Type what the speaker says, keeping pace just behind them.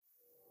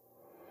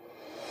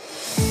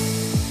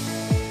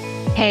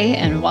Hey,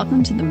 and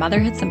welcome to the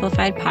Motherhood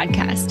Simplified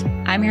podcast.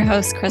 I'm your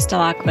host, Krista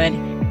Lockwood.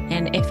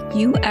 And if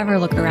you ever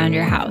look around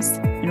your house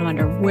and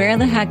wonder where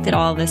the heck did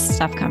all this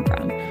stuff come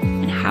from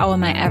and how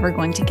am I ever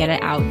going to get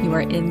it out, you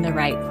are in the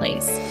right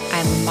place.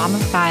 I'm a mom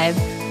of 5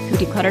 who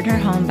decluttered her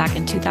home back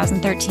in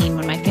 2013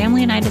 when my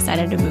family and I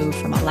decided to move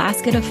from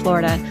Alaska to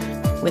Florida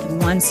with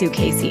 1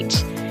 suitcase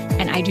each.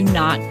 And I do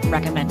not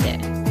recommend it.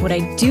 What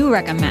I do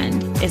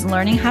recommend is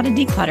learning how to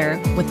declutter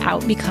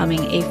without becoming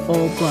a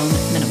full-blown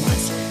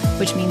minimalist,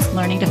 which means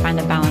learning to find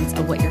the balance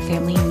of what your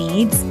family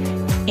needs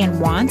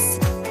and wants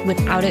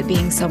without it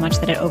being so much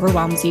that it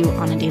overwhelms you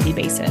on a daily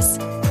basis.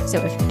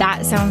 So if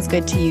that sounds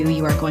good to you,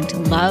 you are going to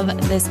love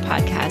this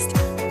podcast.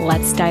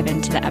 Let's dive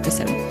into the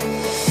episode.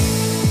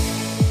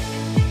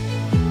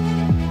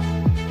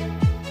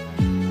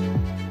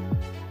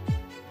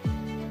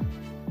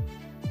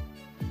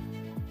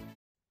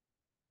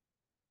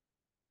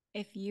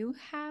 If you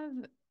have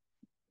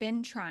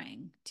been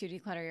trying to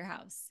declutter your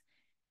house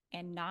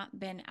and not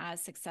been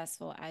as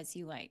successful as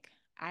you like,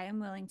 I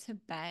am willing to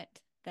bet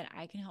that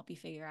I can help you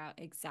figure out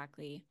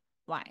exactly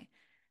why.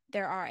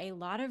 There are a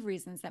lot of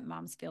reasons that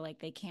moms feel like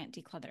they can't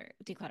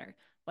declutter,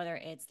 whether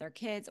it's their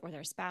kids or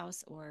their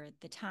spouse or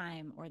the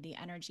time or the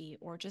energy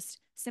or just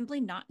simply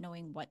not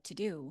knowing what to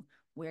do,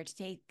 where to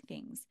take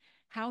things,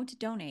 how to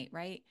donate,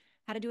 right?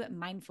 How to do it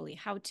mindfully,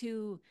 how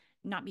to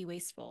not be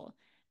wasteful.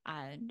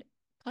 And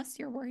plus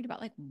you're worried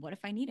about like, what if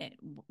I need it?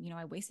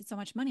 I wasted so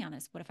much money on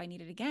this. What if I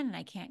need it again and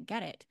I can't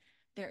get it?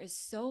 There is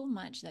so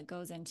much that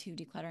goes into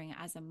decluttering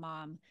as a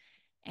mom.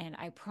 And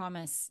I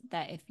promise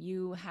that if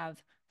you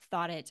have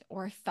thought it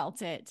or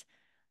felt it,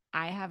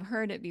 I have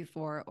heard it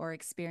before or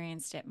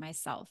experienced it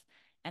myself.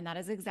 And that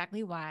is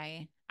exactly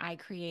why I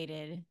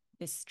created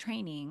this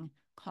training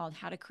called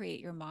How to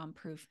Create Your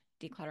Mom-Proof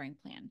Decluttering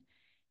Plan.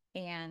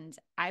 And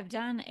I've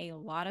done a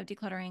lot of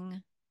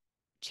decluttering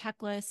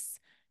checklists,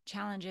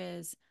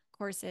 challenges,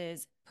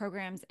 courses,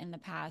 programs in the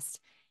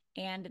past,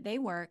 and they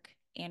work.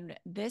 And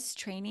this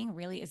training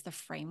really is the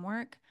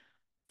framework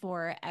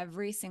for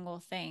every single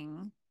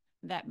thing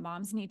that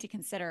moms need to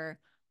consider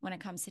when it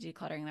comes to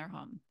decluttering their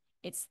home.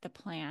 It's the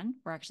plan.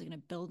 We're actually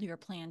going to build your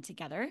plan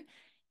together.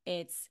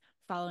 It's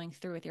following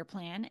through with your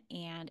plan,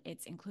 and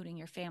it's including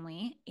your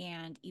family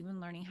and even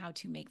learning how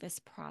to make this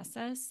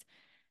process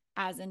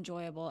as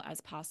enjoyable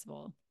as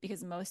possible,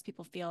 because most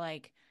people feel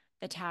like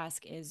the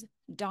task is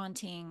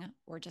daunting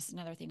or just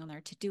another thing on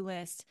their to-do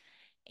list.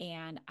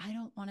 And I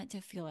don't want it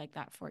to feel like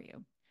that for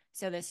you.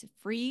 So this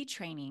free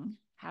training,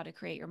 How to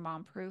Create Your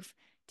Mom-Proof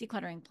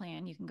Decluttering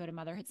Plan, you can go to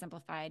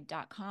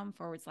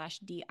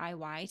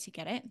motherhoodsimplified.com/DIY to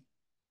get it.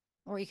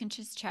 Or you can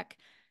just check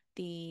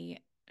the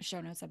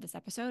show notes of this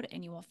episode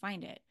and you will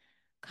find it.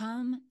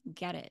 Come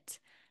get it.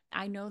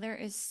 I know there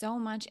is so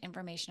much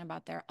information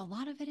about there. A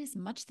lot of it is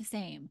much the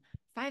same.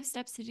 5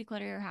 steps to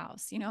declutter your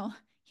house.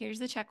 Here's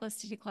the checklist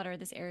to declutter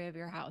this area of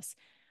your house.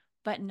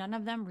 But none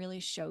of them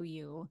really show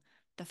you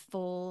the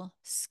full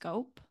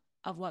scope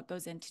of what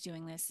goes into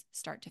doing this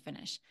start to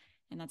finish.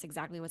 And that's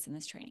exactly what's in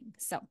this training.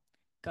 So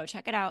go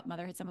check it out,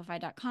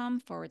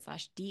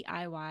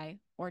 motherhoodsimplified.com/DIY,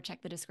 or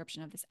check the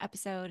description of this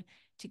episode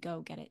to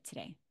go get it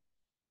today.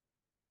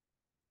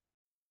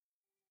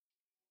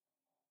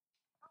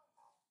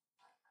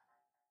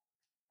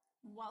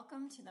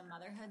 Welcome to the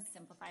Motherhood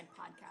Simplified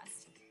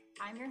podcast.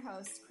 I'm your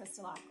host,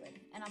 Krista Lockwood,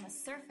 and on the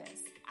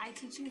surface, I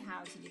teach you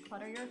how to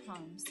declutter your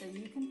home so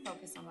you can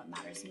focus on what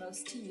matters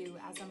most to you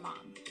as a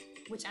mom,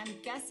 which I'm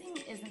guessing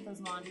isn't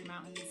those laundry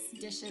mountains,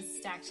 dishes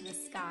stacked to the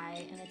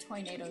sky, and the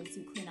tornadoes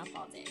you clean up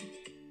all day.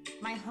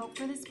 My hope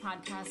for this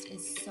podcast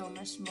is so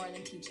much more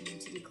than teaching you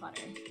to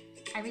declutter.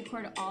 I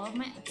record all of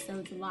my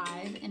episodes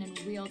live and in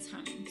real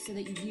time so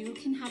that you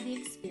can have the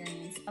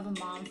experience of a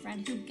mom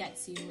friend who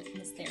gets you and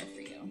is there for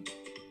you.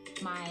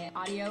 My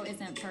audio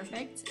isn't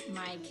perfect.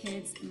 My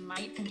kids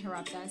might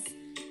interrupt us,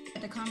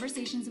 but the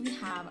conversations we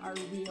have are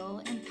real,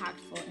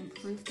 impactful, and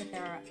proof that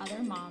there are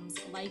other moms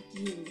like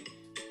you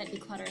that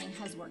decluttering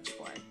has worked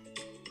for.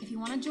 If you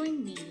want to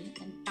join me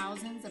and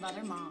thousands of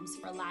other moms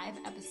for live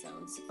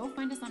episodes, go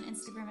find us on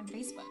Instagram and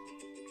Facebook.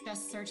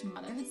 Just search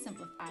Motherhood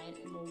Simplified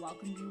and we'll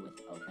welcome you with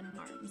open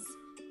arms.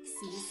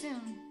 See you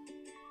soon.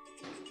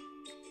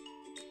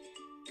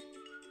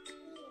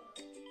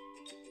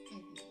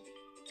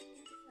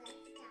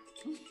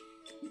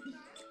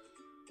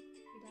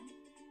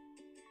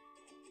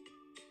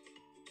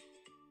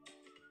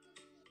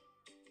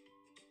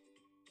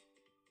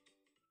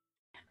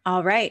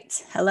 All right.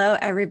 Hello,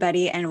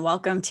 everybody, and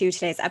welcome to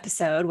today's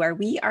episode where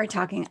we are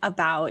talking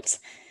about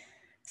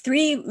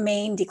 3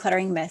 main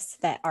decluttering myths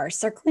that are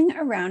circling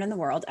around in the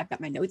world. I've got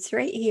my notes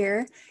right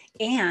here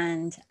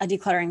and a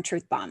decluttering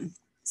truth bomb.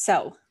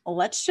 So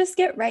let's just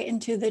get right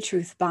into the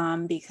truth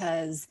bomb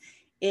because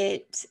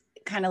it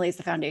kind of lays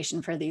the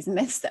foundation for these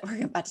myths that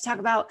we're about to talk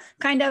about,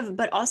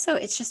 but also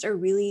it's just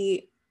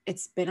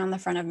it's been on the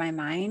front of my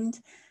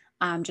mind.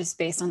 Just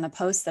based on the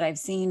posts that I've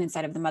seen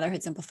inside of the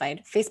Motherhood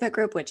Simplified Facebook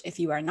group, which if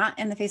you are not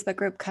in the Facebook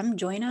group, come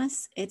join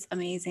us. It's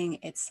amazing.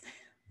 It's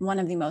one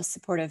of the most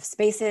supportive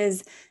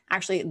spaces,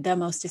 actually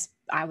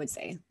I would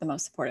say the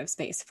most supportive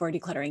space for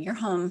decluttering your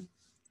home.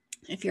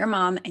 If you're a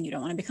mom and you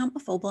don't want to become a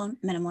full-blown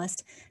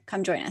minimalist,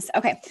 come join us.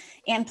 Okay.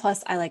 And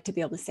plus, I like to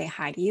be able to say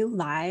hi to you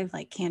live,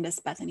 like Candace,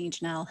 Bethany,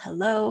 Janelle,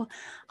 hello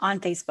on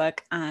Facebook.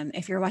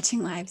 If you're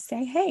watching live,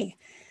 say hey.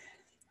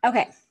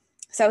 Okay.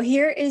 So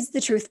here is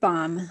the truth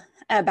bomb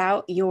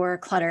about your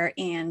clutter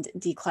and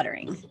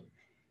decluttering.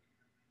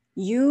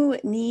 You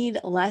need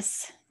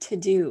less to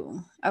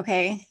do.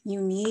 Okay. You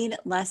need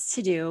less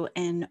to do.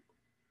 And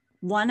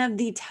one of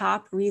the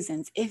top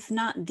reasons, if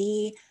not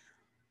the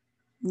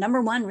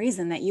number one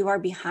reason that you are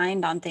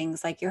behind on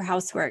things like your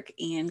housework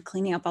and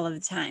cleaning up all of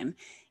the time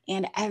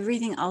and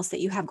everything else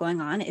that you have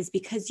going on, is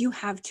because you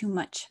have too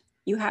much.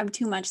 You have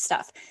too much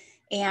stuff.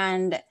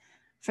 And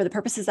for the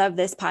purposes of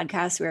this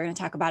podcast, we're going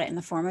to talk about it in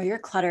the form of your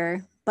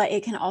clutter, but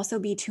it can also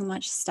be too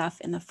much stuff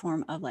in the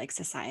form of like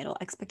societal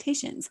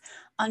expectations,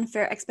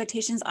 unfair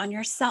expectations on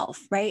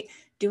yourself, right?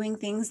 Doing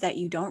things that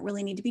you don't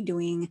really need to be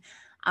doing,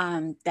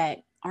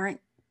 that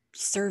aren't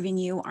serving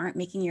you, aren't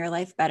making your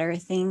life better.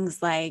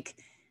 Things like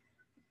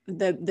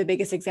the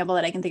biggest example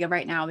that I can think of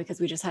right now, because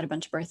we just had a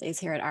bunch of birthdays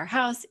here at our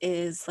house,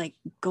 is like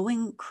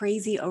going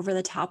crazy over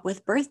the top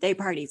with birthday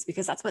parties,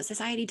 because that's what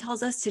society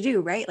tells us to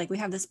do, right? Like we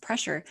have this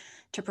pressure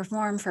to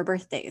perform for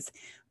birthdays,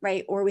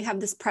 right? Or we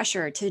have this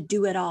pressure to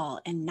do it all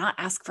and not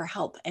ask for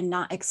help and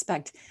not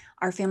expect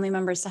our family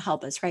members to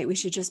help us, right? We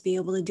should just be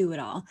able to do it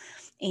all.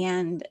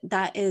 And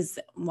that is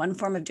one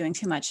form of doing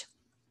too much.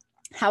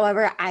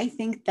 However, I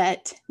think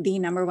that the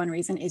number one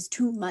reason is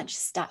too much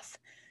stuff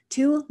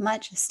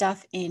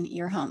in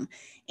your home.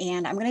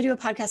 And I'm going to do a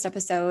podcast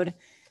episode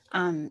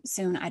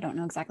soon. I don't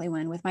know exactly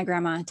when, with my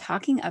grandma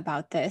talking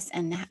about this.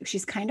 And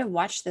she's kind of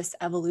watched this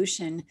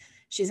evolution.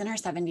 She's in her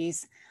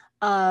 70s,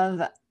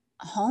 of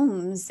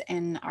homes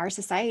and our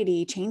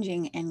society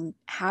changing and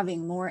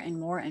having more and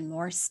more and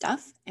more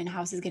stuff, and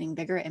houses getting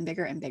bigger and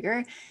bigger and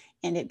bigger,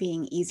 and it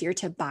being easier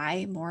to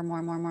buy more,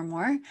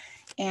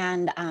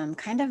 and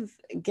kind of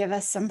give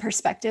us some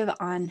perspective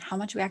on how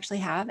much we actually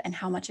have and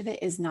how much of it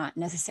is not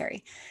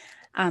necessary.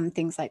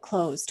 Things like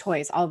clothes,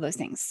 toys, all of those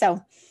things.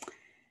 So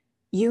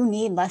you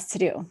need less to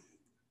do,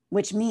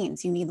 which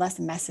means you need less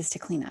messes to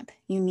clean up.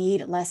 You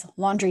need less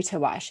laundry to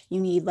wash. You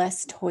need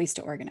less toys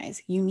to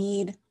organize. You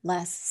need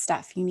less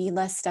stuff. You need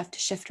less stuff to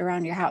shift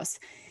around your house.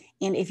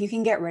 And if you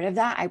can get rid of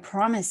that, I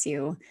promise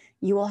you,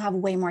 you will have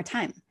way more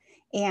time.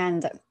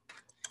 And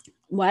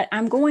what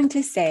I'm going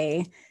to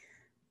say,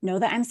 know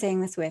that I'm saying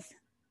this with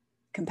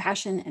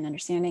compassion and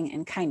understanding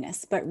and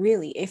kindness. But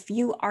really, if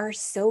you are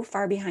so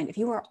far behind, if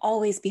you are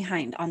always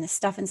behind on the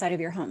stuff inside of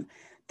your home,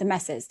 the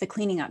messes, the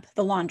cleaning up,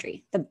 the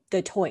laundry,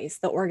 the toys,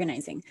 the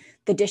organizing,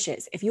 the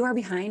dishes, if you are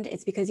behind,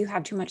 it's because you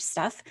have too much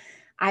stuff.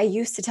 I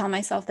used to tell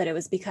myself that it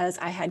was because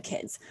I had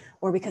kids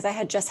or because I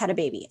had just had a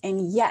baby.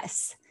 And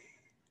yes,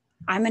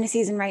 I'm in a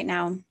season right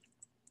now,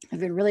 I've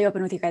been really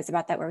open with you guys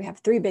about that, where we have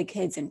 3 big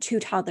kids and 2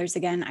 toddlers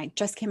again. I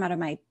just came out of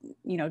my,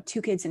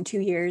 2 kids in 2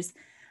 years.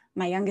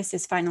 My youngest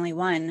is finally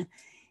 1.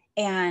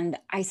 And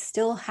I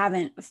still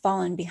haven't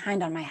fallen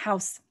behind on my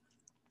house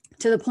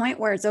to the point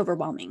where it's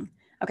overwhelming.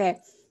 Okay.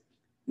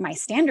 My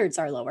standards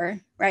are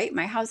lower, right?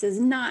 My house is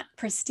not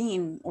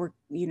pristine or,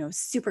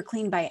 super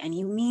clean by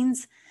any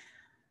means,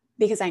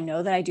 because I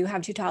know that I do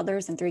have 2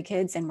 toddlers and 3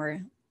 kids and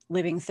we're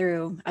living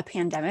through a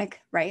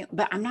pandemic, right?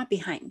 But I'm not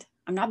behind.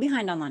 I'm not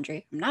behind on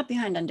laundry. I'm not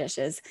behind on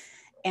dishes.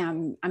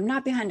 And I'm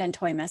not behind on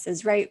toy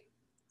messes, right?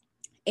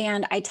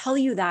 And I tell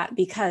you that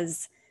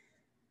because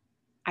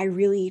I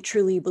really,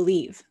 truly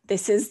believe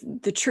this is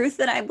the truth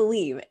that I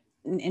believe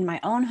in my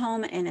own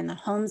home and in the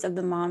homes of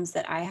the moms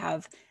that I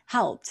have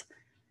helped.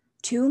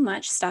 Too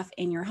much stuff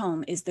in your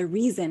home is the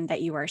reason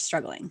that you are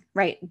struggling,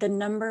 right? The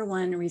number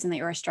one reason that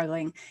you are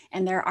struggling.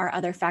 And there are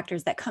other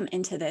factors that come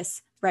into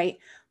this, right?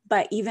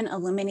 But even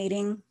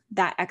eliminating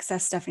that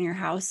excess stuff in your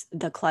house,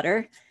 the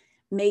clutter,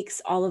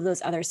 makes all of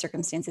those other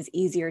circumstances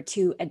easier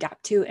to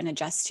adapt to and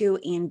adjust to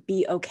and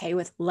be okay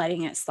with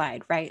letting it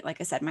slide, right?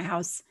 Like I said, my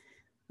house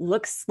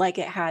looks like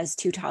it has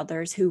 2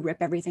 toddlers who rip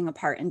everything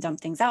apart and dump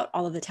things out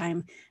all of the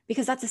time,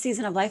 because that's the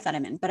season of life that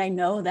I'm in. But I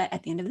know that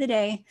at the end of the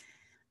day,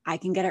 I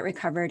can get it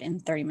recovered in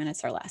 30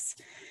 minutes or less.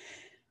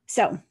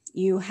 So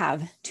you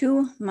have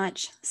too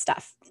much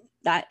stuff.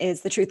 That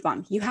is the truth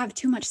bomb. You have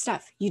too much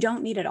stuff. You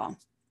don't need it all.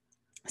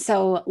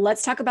 So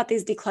let's talk about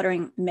these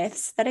decluttering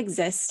myths that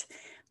exist,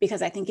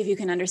 because I think if you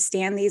can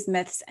understand these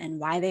myths and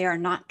why they are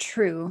not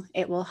true,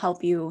 it will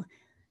help you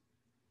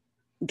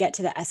get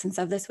to the essence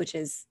of this, which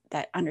is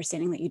that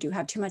understanding that you do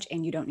have too much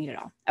and you don't need it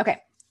all. Okay.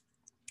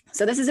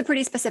 So this is a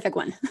pretty specific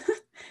one.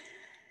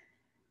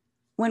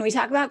 When we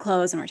talk about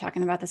clothes, and we're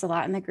talking about this a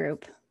lot in the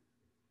group,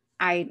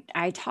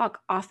 I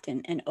talk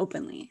often and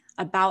openly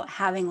about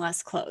having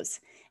less clothes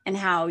and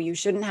how you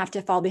shouldn't have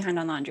to fall behind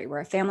on laundry.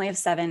 We're a family of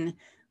 7.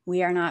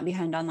 We are not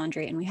behind on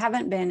laundry, and we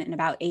haven't been in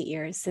about 8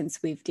 years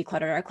since we've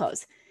decluttered our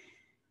clothes.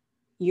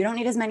 You don't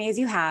need as many as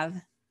you have,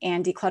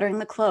 and decluttering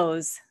the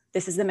clothes,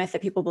 this is the myth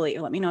that people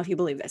believe. Let me know if you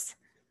believe this.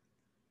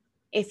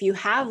 If you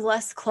have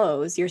less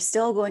clothes, you're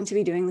still going to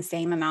be doing the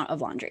same amount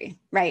of laundry,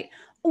 right?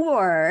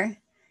 Or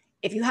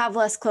if you have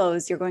less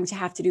clothes, you're going to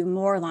have to do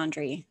more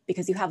laundry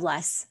because you have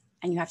less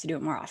and you have to do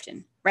it more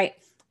often, right?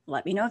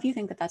 Let me know if you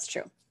think that that's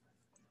true.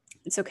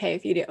 It's okay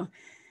if you do.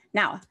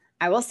 Now,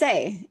 I will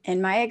say,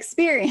 in my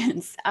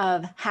experience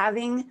of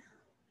having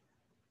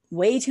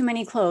way too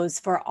many clothes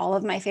for all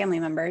of my family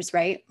members,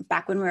 right?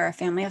 Back when we were a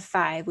family of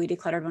 5, we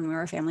decluttered when we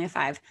were a family of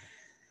 5.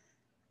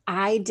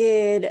 I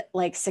did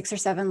like 6 or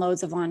 7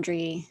 loads of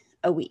laundry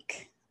a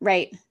week,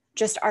 right?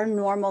 Just our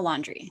normal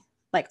laundry,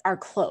 like our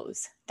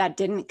clothes. That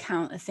didn't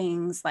count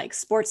things like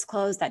sports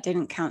clothes. That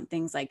didn't count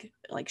things like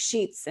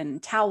sheets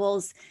and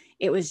towels.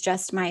 It was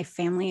just my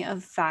family of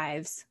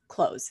 5's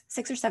clothes,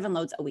 6 or 7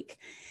 loads a week.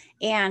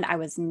 And I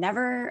was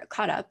never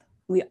caught up.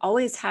 We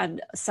always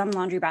had some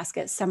laundry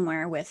basket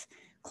somewhere with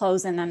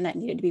clothes in them that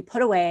needed to be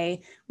put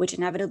away, which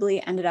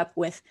inevitably ended up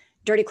with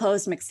dirty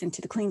clothes mixed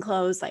into the clean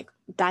clothes. Like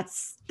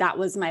that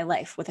was my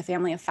life with a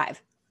family of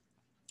 5.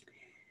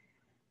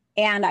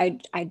 And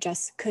I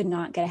just could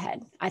not get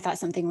ahead. I thought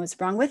something was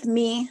wrong with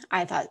me.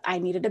 I thought I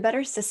needed a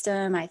better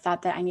system. I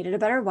thought that I needed a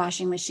better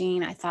washing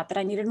machine. I thought that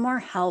I needed more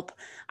help.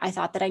 I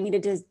thought that I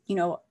needed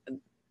to,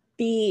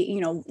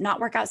 not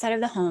work outside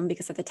of the home,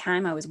 because at the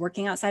time I was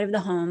working outside of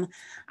the home.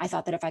 I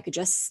thought that if I could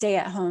just stay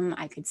at home,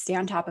 I could stay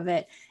on top of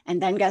it.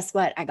 And then guess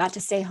what? I got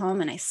to stay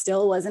home and I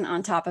still wasn't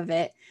on top of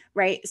it,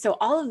 right? So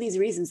all of these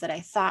reasons that I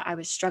thought I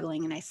was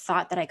struggling and I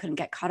thought that I couldn't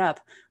get caught up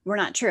were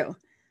not true.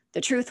 The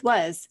truth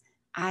was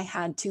I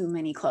had too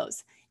many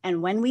clothes.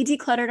 And when we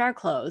decluttered our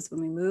clothes, when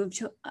we moved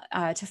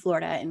to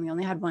Florida and we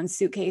only had 1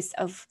 suitcase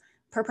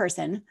per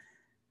person,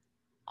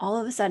 all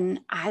of a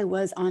sudden I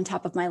was on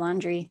top of my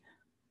laundry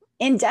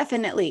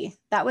indefinitely.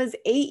 That was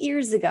 8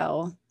 years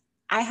ago.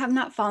 I have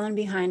not fallen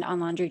behind on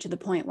laundry to the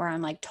point where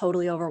I'm like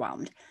totally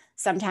overwhelmed.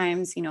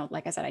 Sometimes,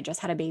 like I said, I just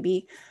had a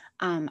baby.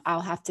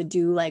 I'll have to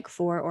do like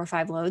 4 or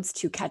 5 loads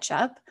to catch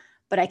up,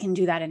 but I can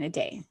do that in a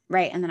day,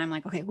 right? And then I'm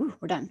like, okay,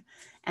 we're done.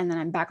 And then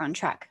I'm back on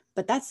track.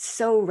 But that's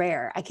so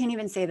rare. I can't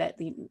even say that,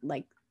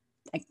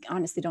 I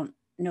honestly don't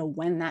know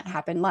when that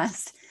happened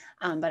last.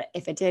 But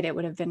if it did, it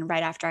would have been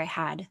right after I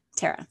had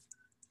Tara,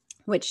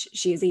 which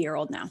she is a year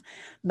old now.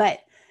 But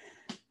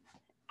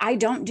I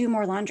don't do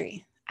more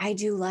laundry. I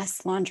do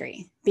less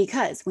laundry,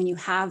 because when you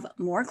have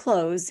more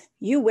clothes,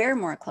 you wear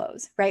more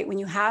clothes, right? When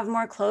you have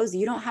more clothes,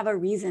 you don't have a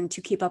reason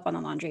to keep up on the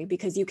laundry,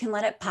 because you can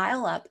let it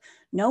pile up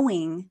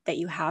knowing that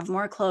you have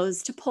more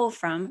clothes to pull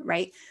from,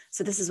 right?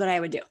 So this is what I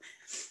would do.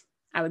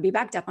 I would be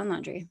backed up on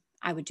laundry.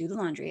 I would do the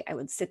laundry. I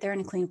would sit there in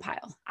a clean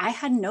pile. I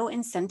had no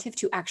incentive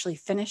to actually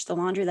finish the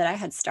laundry that I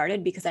had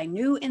started, because I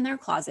knew in their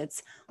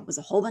closets was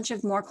a whole bunch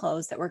of more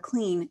clothes that were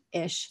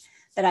clean-ish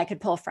that I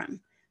could pull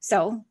from.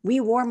 So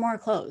we wore more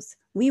clothes.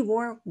 We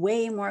wore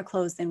way more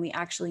clothes than we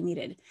actually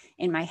needed.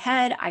 In my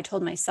head, I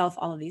told myself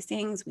all of these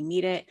things. We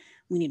need it.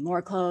 We need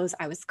more clothes.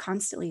 I was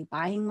constantly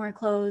buying more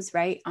clothes,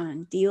 right?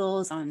 On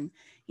deals, on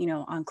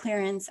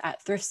clearance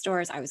at thrift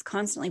stores. I was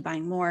constantly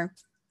buying more.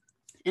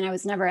 And I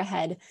was never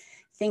ahead,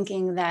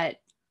 thinking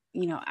that,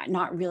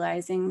 not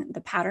realizing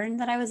the pattern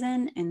that I was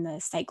in and the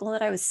cycle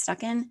that I was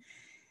stuck in.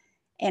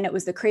 And it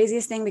was the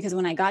craziest thing, because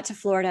when I got to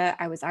Florida,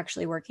 I was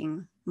actually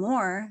working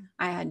more.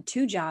 I had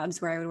 2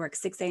 jobs where I would work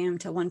 6 a.m.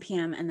 to 1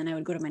 p.m. And then I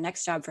would go to my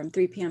next job from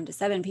 3 p.m. to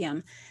 7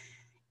 p.m.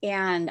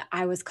 And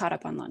I was caught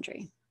up on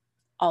laundry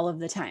all of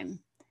the time.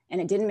 And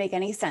it didn't make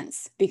any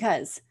sense,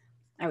 because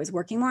I was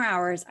working more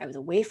hours. I was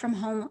away from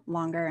home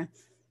longer.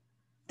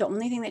 The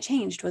only thing that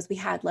changed was we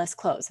had less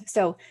clothes.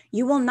 So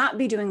you will not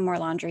be doing more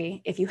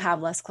laundry if you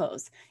have less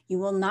clothes. You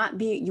will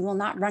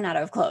not run out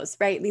of clothes,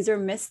 right? These are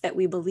myths that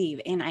we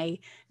believe. And I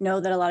know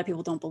that a lot of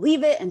people don't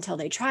believe it until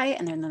they try it.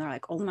 And then they're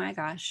like, oh my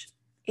gosh,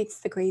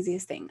 it's the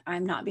craziest thing.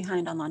 I'm not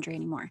behind on laundry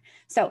anymore.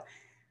 So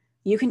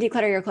you can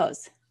declutter your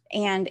clothes.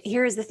 And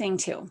here's the thing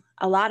too.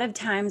 A lot of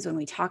times when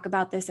we talk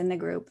about this in the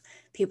group,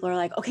 people are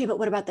like, okay, but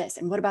what about this?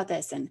 And what about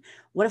this? And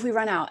what if we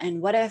run out?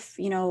 And what if,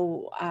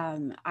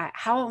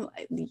 how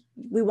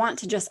we want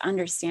to just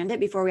understand it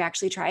before we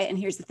actually try it. And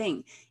here's the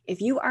thing. If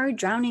you are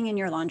drowning in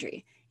your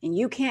laundry and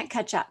you can't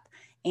catch up,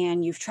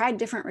 and you've tried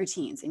different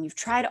routines and you've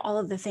tried all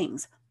of the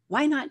things,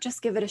 why not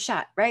just give it a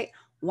shot, right?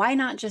 Why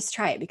not just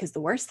try it? Because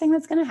the worst thing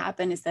that's going to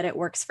happen is that it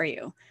works for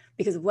you,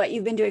 because what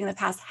you've been doing in the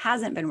past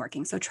hasn't been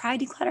working. So try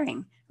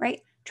decluttering,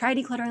 right? Try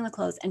decluttering the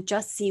clothes and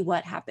just see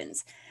what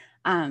happens.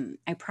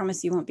 I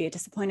promise you won't be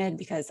disappointed,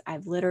 because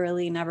I've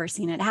literally never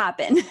seen it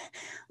happen.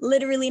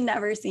 Literally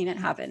never seen it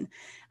happen.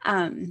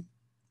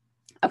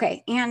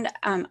 Okay. And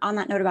on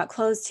that note about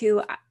clothes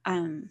too,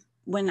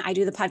 when I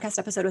do the podcast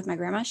episode with my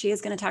grandma, she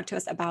is going to talk to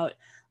us about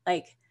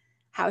like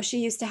how she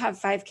used to have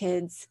 5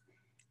 kids,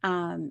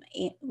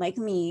 like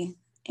me,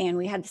 and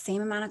we had the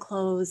same amount of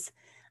clothes.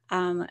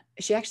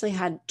 She actually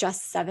had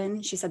just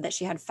 7. She said that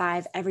she had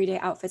 5 everyday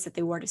outfits that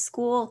they wore to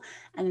school.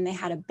 And then they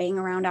had a bang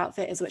around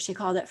outfit is what she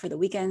called it for the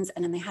weekends.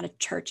 And then they had a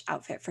church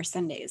outfit for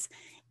Sundays.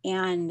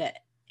 And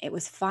it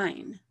was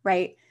fine,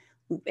 right?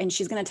 And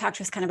she's going to talk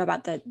to us kind of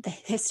about the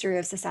history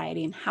of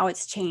society and how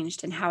it's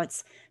changed and how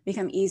it's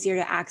become easier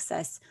to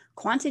access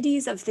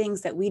quantities of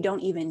things that we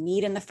don't even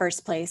need in the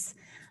first place.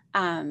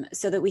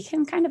 so that we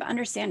can kind of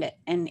understand it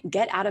and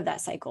get out of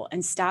that cycle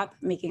and stop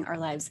making our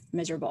lives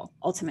miserable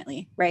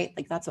ultimately, right?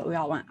 Like that's what we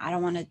all want.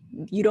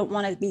 You don't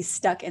want to be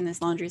stuck in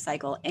this laundry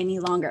cycle any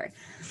longer.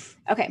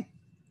 Okay.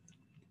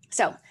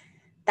 So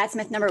that's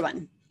myth number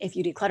one. If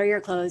you declutter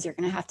your clothes, you're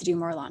going to have to do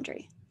more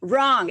laundry.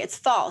 Wrong. It's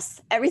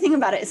false. Everything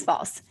about it is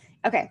false.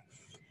 Okay.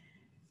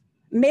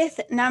 Myth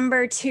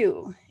number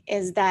two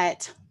is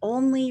that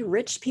only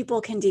rich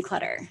people can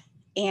declutter.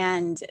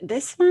 And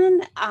this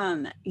one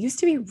used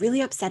to be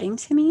really upsetting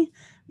to me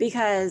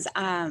because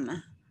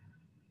I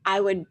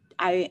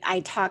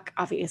talk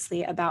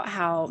obviously about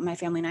how my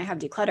family and I have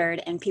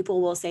decluttered, and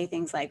people will say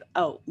things like,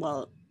 oh,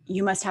 well,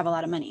 you must have a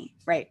lot of money,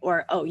 right?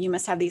 Or, oh, you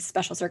must have these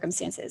special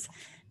circumstances.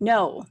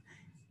 No.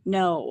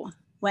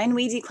 When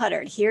we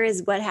decluttered, here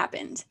is what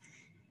happened.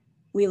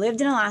 We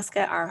lived in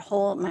Alaska.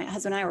 My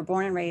husband and I were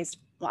born and raised.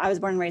 Well, I was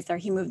born and raised there.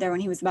 He moved there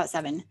when he was about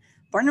 7.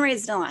 Born and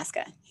raised in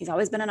Alaska. He's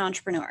always been an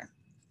entrepreneur.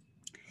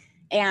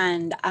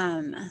 And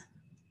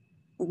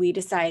we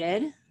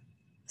decided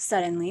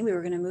suddenly we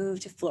were going to move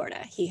to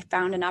Florida. He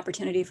found an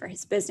opportunity for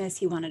his business.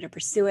 He wanted to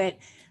pursue it.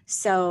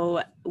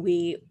 So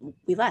we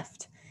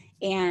left,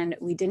 and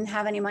we didn't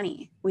have any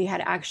money. We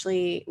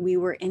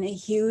were in a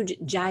huge,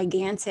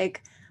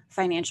 gigantic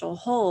financial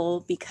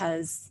hole,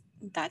 because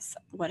that's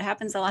what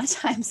happens a lot of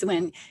times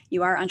when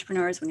you are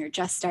entrepreneurs, when you're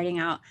just starting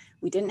out.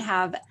 We did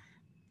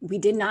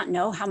not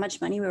know how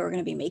much money we were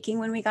going to be making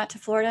when we got to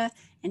Florida.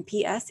 And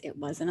P.S., it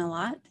wasn't a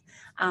lot.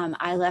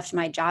 I left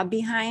my job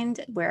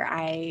behind, where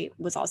I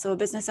was also a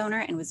business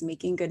owner and was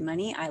making good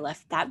money. I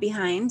left that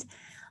behind.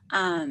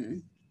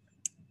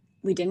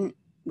 We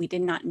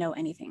did not know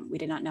anything. We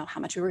did not know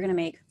how much we were going to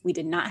make. We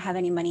did not have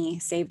any money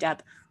saved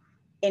up.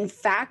 In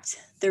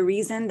fact, the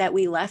reason that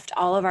we left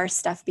all of our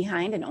stuff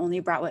behind and only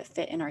brought what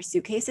fit in our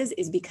suitcases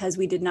is because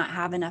we did not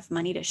have enough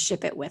money to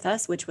ship it with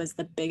us, which was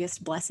the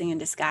biggest blessing in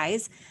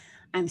disguise.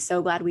 I'm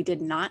so glad we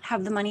did not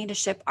have the money to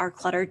ship our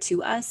clutter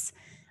to us.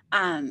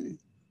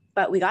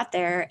 But we got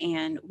there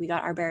and we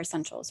got our bare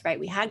essentials, right?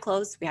 We had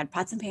clothes, we had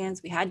pots and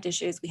pans, we had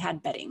dishes, we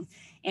had bedding,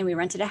 and we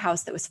rented a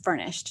house that was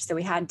furnished. So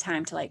we had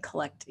time to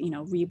collect,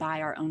 rebuy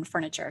our own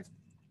furniture.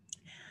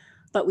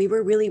 But we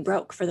were really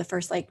broke for the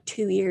first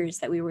 2 years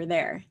that we were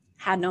there,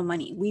 had no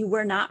money. We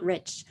were not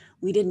rich.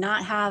 We did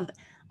not have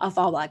a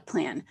fallback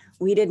plan.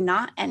 We did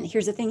not, and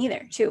here's the thing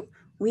either too,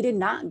 we did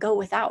not go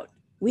without.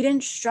 We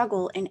didn't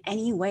struggle in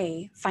any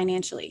way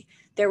financially.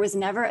 There was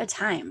never a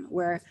time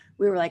where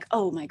we were like,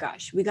 oh my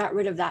gosh, we got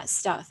rid of that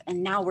stuff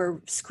and now we're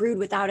screwed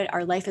without it.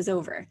 Our life is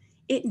over.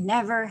 It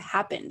never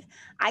happened.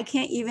 I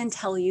can't even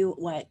tell you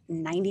what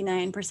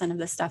 99% of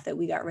the stuff that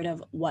we got rid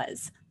of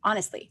was.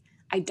 Honestly,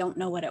 I don't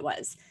know what it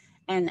was.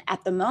 And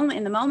in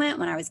the moment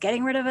when I was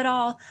getting rid of it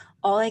all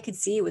I could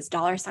see was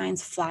dollar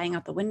signs flying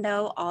out the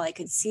window. All I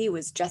could see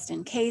was just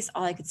in case.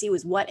 All I could see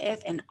was what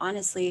if. And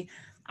honestly,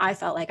 I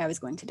felt like I was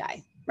going to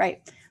die,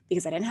 right?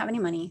 Because I didn't have any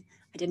money.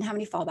 I didn't have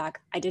any fallback.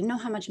 I didn't know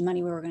how much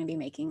money we were going to be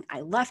making. I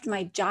left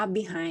my job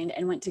behind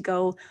and went to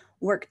go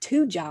work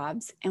 2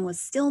 jobs and was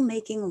still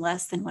making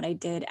less than what I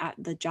did at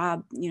the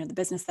job, the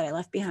business that I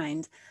left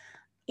behind.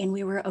 And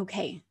we were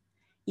okay.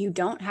 You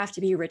don't have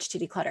to be rich to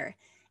declutter.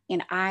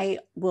 And I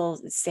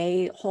will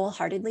say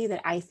wholeheartedly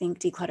that I think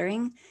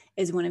decluttering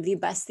is one of the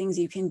best things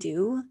you can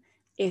do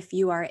if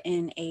you are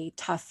in a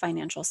tough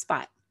financial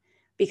spot,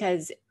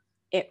 because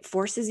it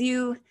forces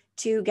you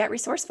to get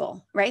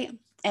resourceful, right?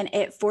 And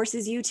it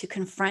forces you to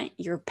confront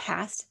your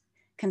past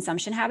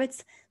consumption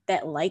habits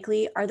that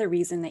likely are the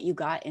reason that you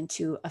got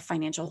into a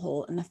financial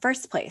hole in the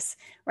first place,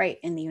 right?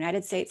 In the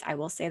United States, I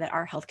will say that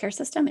our healthcare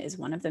system is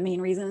one of the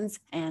main reasons,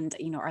 and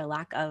our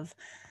lack of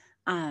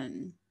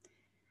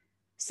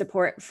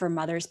support for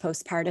mothers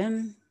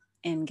postpartum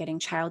and getting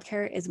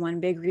childcare is one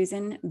big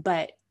reason.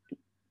 But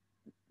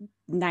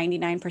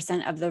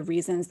 99% of the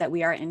reasons that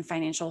we are in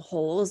financial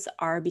holes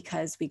are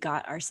because we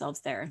got ourselves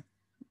there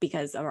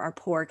because of our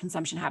poor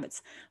consumption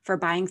habits, for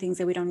buying things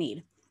that we don't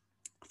need,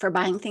 for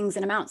buying things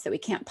in amounts that we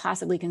can't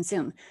possibly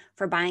consume,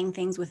 for buying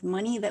things with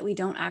money that we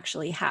don't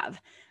actually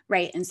have,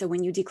 right? And so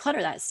when you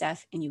declutter that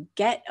stuff and you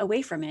get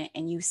away from it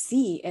and you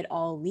see it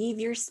all leave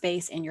your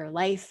space in your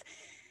life,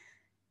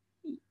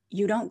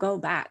 you don't go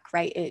back,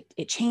 right?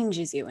 It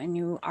changes you, and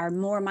you are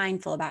more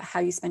mindful about how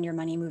you spend your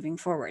money moving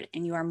forward.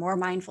 And you are more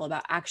mindful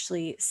about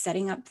actually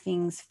setting up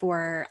things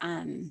for,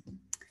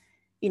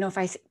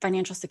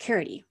 financial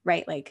security,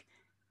 right? Like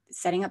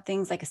setting up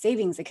things like a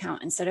savings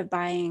account instead of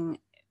buying,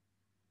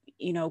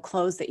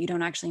 clothes that you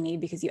don't actually need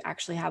because you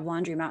actually have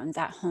laundry mountains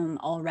at home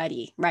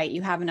already, right?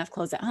 You have enough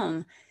clothes at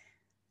home,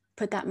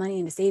 put that money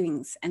into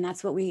savings. And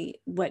that's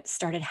what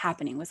started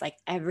happening was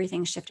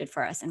everything shifted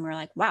for us. And we're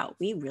like, wow,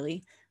 we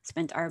really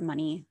spent our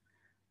money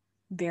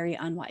very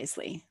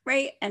unwisely,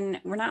 right? And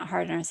we're not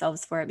hard on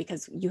ourselves for it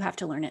because you have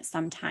to learn it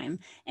sometime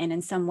and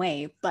in some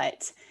way,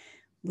 but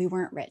we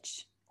weren't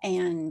rich,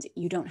 and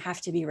you don't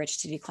have to be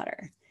rich to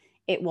declutter.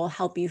 It will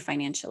help you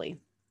financially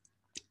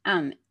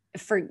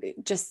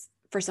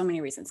for so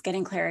many reasons: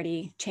 getting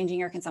clarity, changing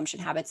your consumption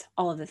habits,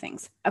 all of the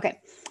things.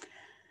 Okay.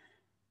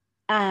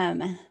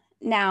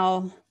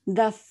 Now,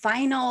 the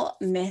final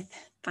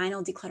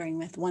decluttering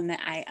myth, one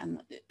that I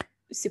am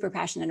super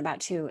passionate about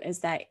too, is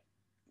that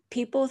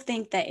people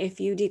think that if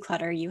you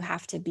declutter, you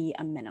have to be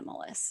a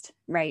minimalist,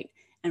 right?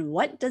 And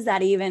what does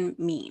that even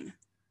mean?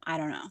 I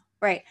don't know,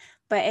 right?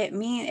 But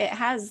it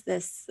has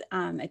this,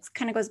 it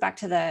kind of goes back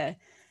to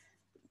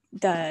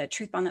the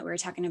truth bomb that we were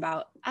talking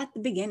about at the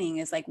beginning,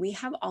 is like, we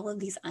have all of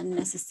these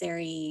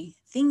unnecessary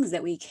things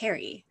that we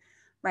carry,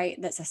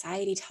 right? That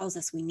society tells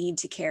us we need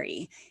to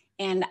carry.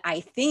 And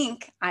I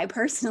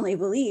personally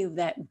believe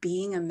that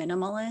being a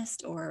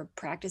minimalist or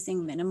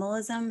practicing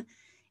minimalism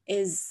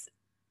is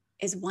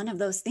one of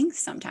those things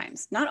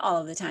sometimes, not all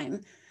of the time.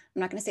 I'm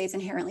not going to say it's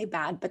inherently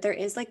bad, but there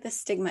is like the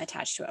stigma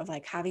attached to it of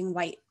like having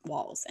white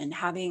walls and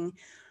having,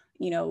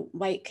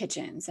 white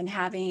kitchens and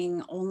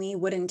having only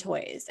wooden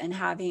toys and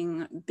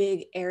having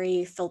big,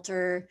 airy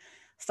filter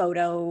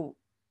photo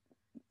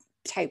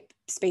type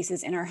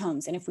spaces in our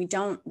homes. And if we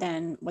don't,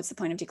 then what's the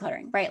point of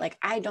decluttering, right? Like,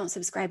 I don't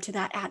subscribe to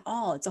that at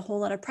all. It's a whole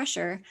lot of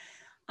pressure,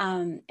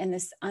 and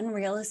this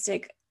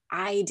unrealistic,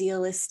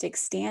 idealistic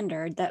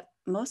standard that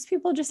most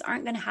people just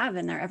aren't going to have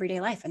in their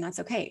everyday life. And that's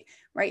okay,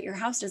 right? Your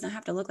house doesn't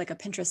have to look like a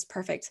Pinterest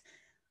perfect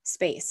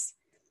space.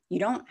 You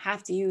don't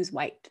have to use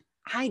white.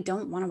 I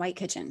don't want a white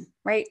kitchen,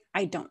 right?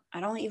 I don't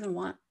even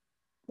want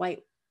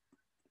white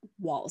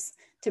walls,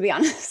 to be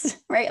honest,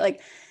 right?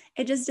 Like,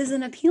 it just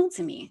doesn't appeal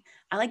to me.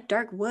 I like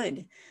dark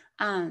wood.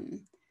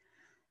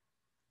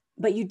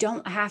 But you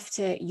don't have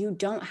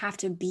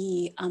to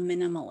be a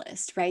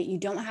minimalist, right? You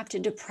don't have to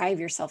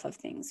deprive yourself of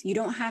things. You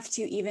don't have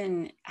to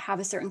even have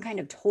a certain kind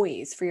of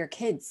toys for your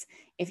kids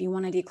if you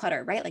want to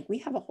declutter, right? Like, we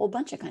have a whole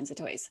bunch of kinds of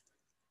toys.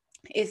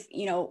 If,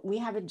 we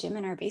have a gym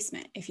in our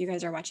basement. If you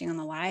guys are watching on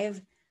the live,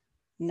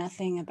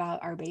 nothing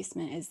about our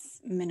basement is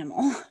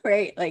minimal,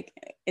 right?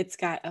 Like, it's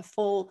got a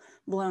full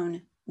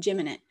blown gym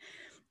in it.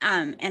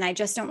 And I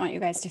just don't want you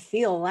guys to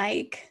feel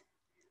like,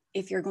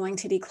 if you're going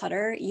to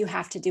declutter, you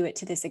have to do it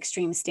to this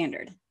extreme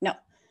standard. No.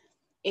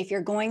 If you're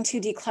going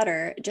to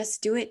declutter,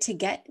 just do it to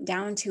get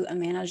down to a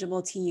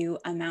manageable to you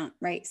amount,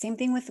 right? Same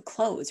thing with the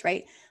clothes,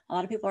 right? A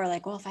lot of people are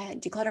like, well, if I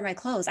declutter my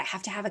clothes, I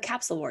have to have a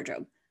capsule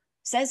wardrobe.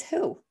 Says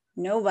who?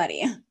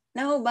 Nobody.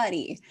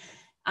 Nobody.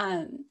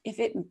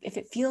 If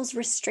it feels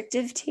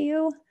restrictive to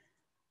you,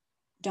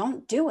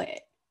 don't do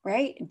it,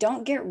 right?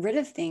 Don't get rid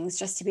of things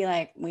just to be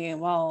like,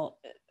 well,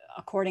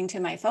 according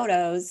to my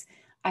photos,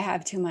 I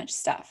have too much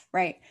stuff,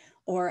 right?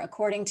 Or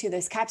according to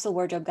this capsule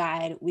wardrobe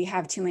guide, we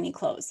have too many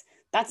clothes.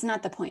 That's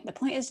not the point. The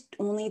point is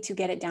only to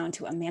get it down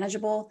to a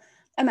manageable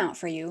amount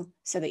for you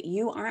so that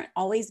you aren't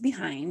always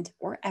behind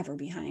or ever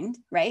behind,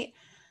 right?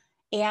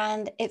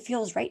 And it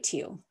feels right to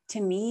you.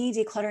 To me,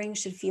 decluttering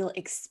should feel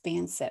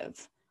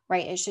expansive,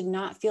 right? It should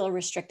not feel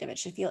restrictive. It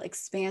should feel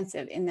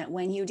expansive, in that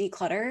when you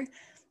declutter,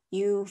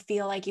 you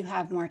feel like you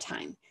have more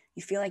time.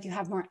 You feel like you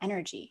have more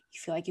energy. You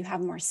feel like you have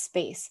more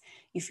space.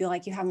 You feel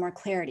like you have more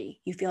clarity.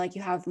 You feel like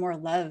you have more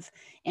love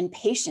and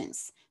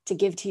patience to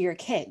give to your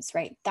kids,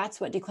 right?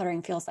 That's what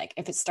decluttering feels like.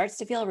 If it starts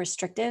to feel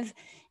restrictive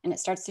and it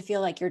starts to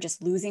feel like you're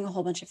just losing a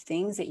whole bunch of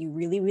things that you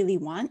really, really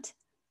want,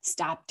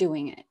 stop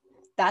doing it.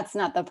 That's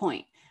not the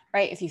point,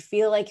 right? If you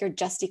feel like you're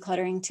just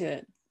decluttering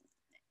to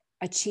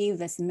achieve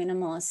this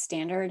minimalist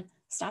standard,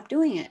 stop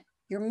doing it.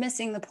 You're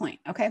missing the point,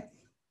 okay?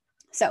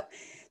 So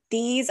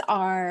these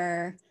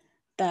are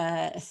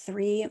the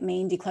 3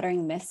 main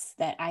decluttering myths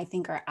that I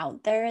think are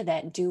out there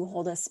that do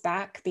hold us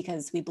back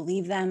because we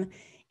believe them.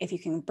 If you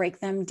can break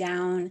them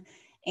down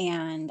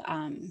and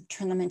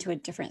turn them into a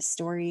different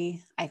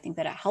story, I think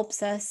that it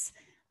helps us.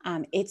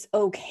 It's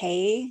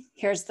okay.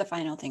 Here's the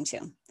final thing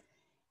too.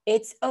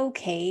 It's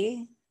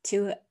okay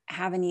to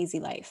have an easy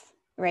life,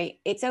 right?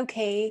 It's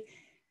okay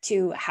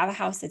to have a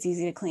house that's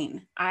easy to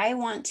clean. I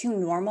want to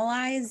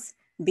normalize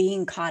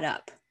being caught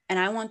up, and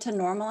I want to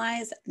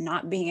normalize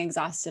not being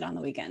exhausted on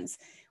the weekends,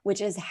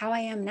 which is how I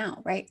am now,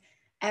 right?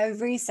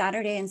 Every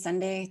Saturday and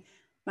Sunday,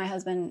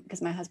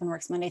 because my husband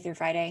works Monday through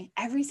Friday,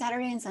 every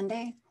Saturday and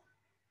Sunday,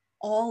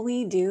 all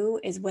we do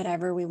is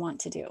whatever we want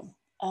to do.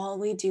 All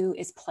we do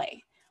is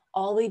play.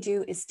 All we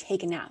do is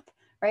take a nap,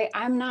 right?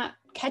 I'm not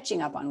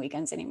catching up on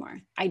weekends anymore.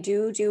 I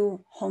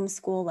do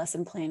homeschool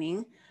lesson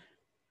planning,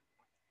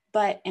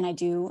 and I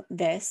do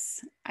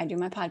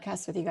my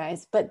podcast with you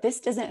guys, but this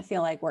doesn't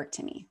feel like work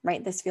to me,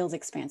 right? This feels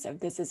expansive.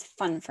 This is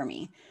fun for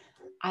me.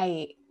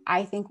 I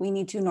think we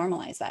need to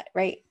normalize that,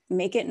 right?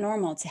 Make it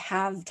normal to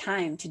have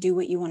time to do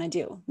what you want to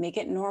do. Make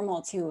it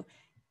normal to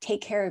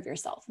take care of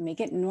yourself. Make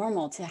it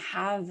normal to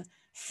have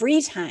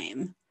free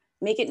time.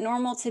 Make it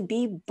normal to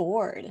be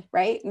bored,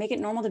 right? Make it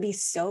normal to be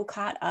so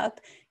caught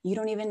up you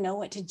don't even know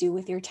what to do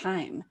with your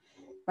time,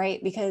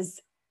 right? Because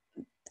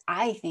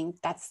I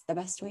think that's the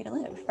best way to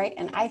live, right?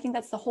 And I think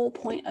that's the whole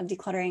point of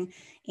decluttering.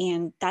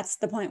 And that's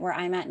the point where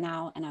I'm at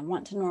now. And I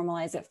want to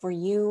normalize it for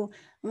you.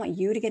 I want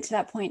you to get to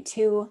that point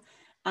too.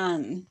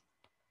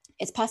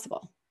 It's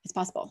possible. It's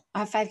possible. I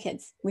have 5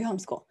 kids. We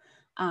homeschool.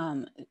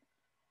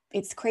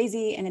 It's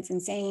crazy and it's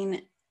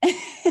insane.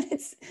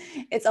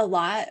 it's a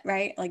lot,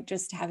 right? Like,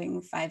 just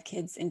having 5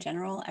 kids in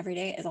general every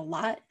day is a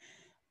lot,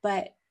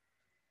 but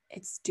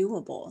it's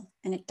doable,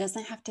 and it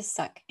doesn't have to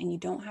suck, and you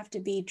don't have to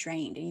be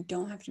drained, and you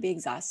don't have to be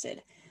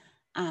exhausted.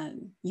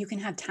 You can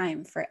have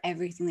time for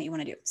everything that you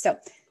want to do. So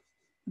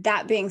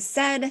that being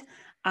said,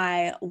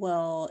 I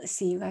will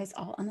see you guys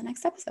all on the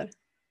next episode.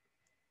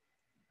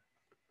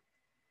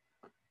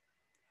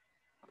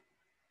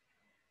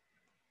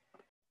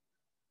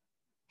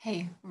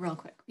 Hey, real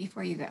quick,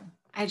 before you go,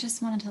 I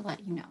just wanted to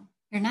let you know,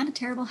 you're not a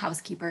terrible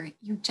housekeeper.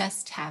 You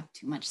just have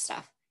too much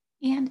stuff,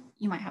 and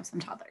you might have some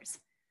toddlers.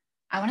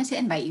 I wanted to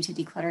invite you to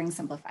Decluttering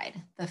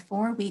Simplified, the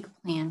 4-week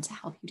plan to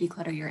help you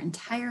declutter your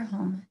entire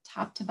home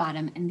top to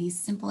bottom in the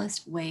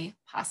simplest way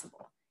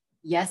possible.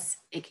 Yes,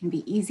 it can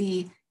be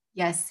easy.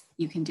 Yes,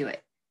 you can do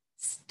it.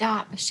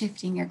 Stop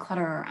shifting your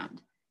clutter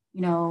around.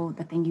 You know,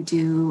 the thing you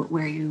do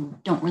where you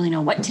don't really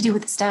know what to do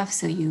with the stuff,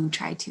 so you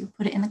try to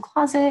put it in the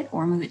closet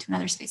or move it to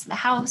another space of the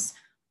house,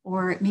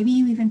 or maybe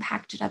you even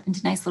packed it up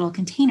into nice little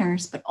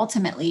containers, but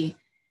ultimately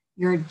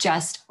you're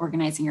just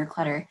organizing your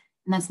clutter,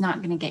 and that's not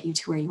going to get you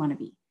to where you want to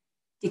be.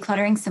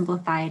 Decluttering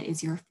Simplified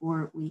is your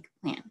 4-week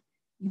plan.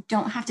 You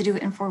don't have to do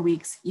it in 4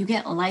 weeks. You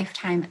get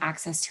lifetime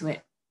access to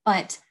it,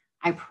 but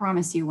I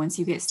promise you, once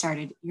you get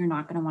started, you're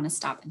not going to want to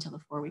stop until the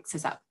 4 weeks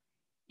is up.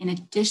 In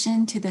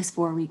addition to this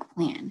 4-week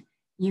plan,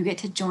 you get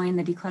to join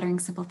the Decluttering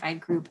Simplified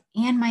group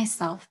and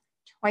myself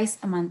twice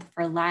a month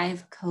for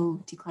live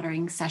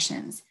co-decluttering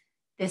sessions.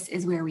 This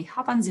is where we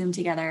hop on Zoom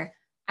together.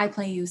 I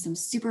play you some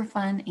super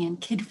fun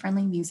and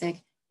kid-friendly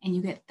music, and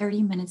you get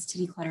 30 minutes to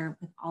declutter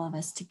with all of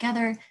us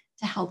together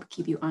to help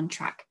keep you on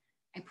track.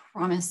 I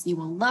promise you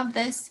will love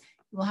this.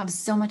 You will have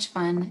so much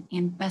fun.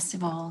 And best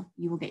of all,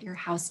 you will get your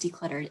house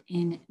decluttered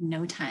in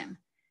no time.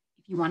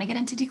 If you want to get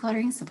into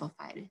Decluttering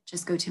Simplified,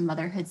 just go to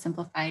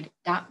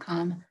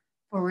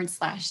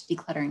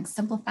motherhoodsimplified.com/decluttering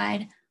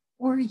simplified,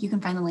 or you can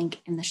find the link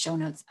in the show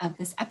notes of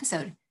this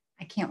episode.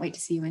 I can't wait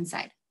to see you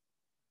inside.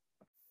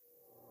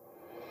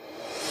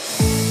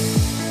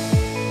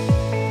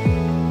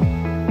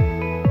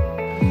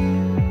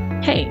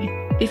 Hey,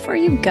 before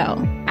you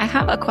go, I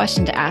have a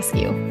question to ask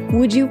you.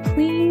 Would you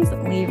please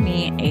leave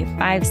me a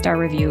 5-star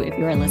review if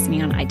you are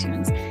listening on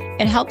iTunes?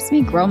 It helps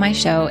me grow my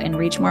show and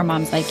reach more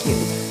moms like you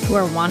who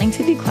are wanting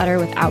to declutter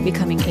without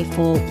becoming a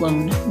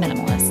full-blown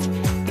minimalist.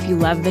 If you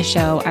love the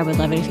show, I would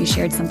love it if you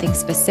shared something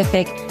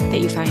specific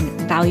that you find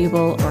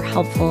valuable or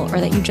helpful,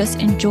 or that you just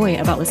enjoy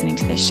about listening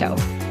to this show.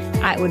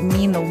 It would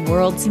mean the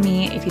world to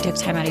me if you took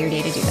time out of your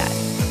day to do that.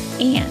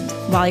 And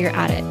while you're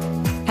at it,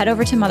 head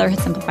over to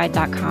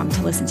motherhoodsimplified.com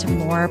to listen to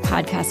more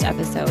podcast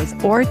episodes,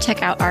 or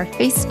check out our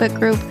Facebook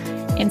group,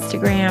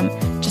 Instagram,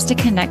 just to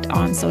connect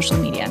on social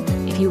media.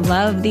 If you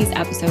love these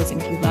episodes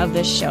and if you love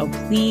this show,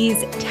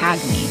 please tag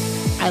me.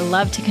 I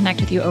love to connect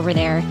with you over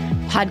there.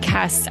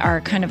 Podcasts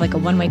are kind of like a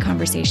one-way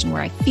conversation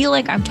where I feel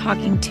like I'm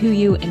talking to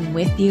you and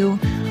with you.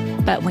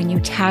 But when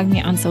you tag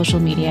me on social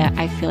media,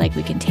 I feel like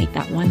we can take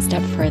that one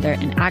step further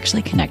and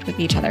actually connect with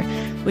each other,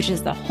 which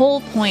is the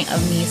whole point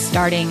of me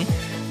starting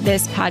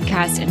this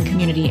podcast and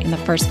community in the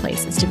first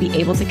place, is to be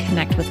able to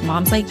connect with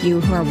moms like you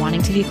who are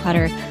wanting to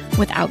declutter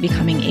without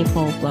becoming a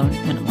full-blown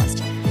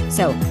minimalist.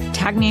 So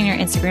tag me in your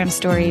Instagram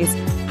stories.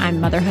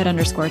 I'm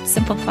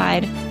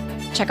motherhood_simplified.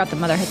 Check out the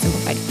Motherhood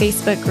Simplified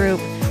Facebook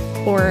group,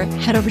 or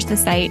head over to the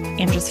site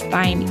and just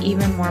find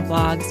even more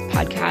blogs,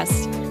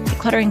 podcasts,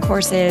 decluttering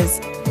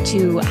courses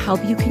to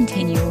help you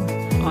continue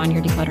on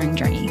your decluttering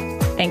journey.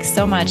 Thanks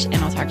so much, and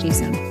I'll talk to you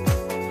soon.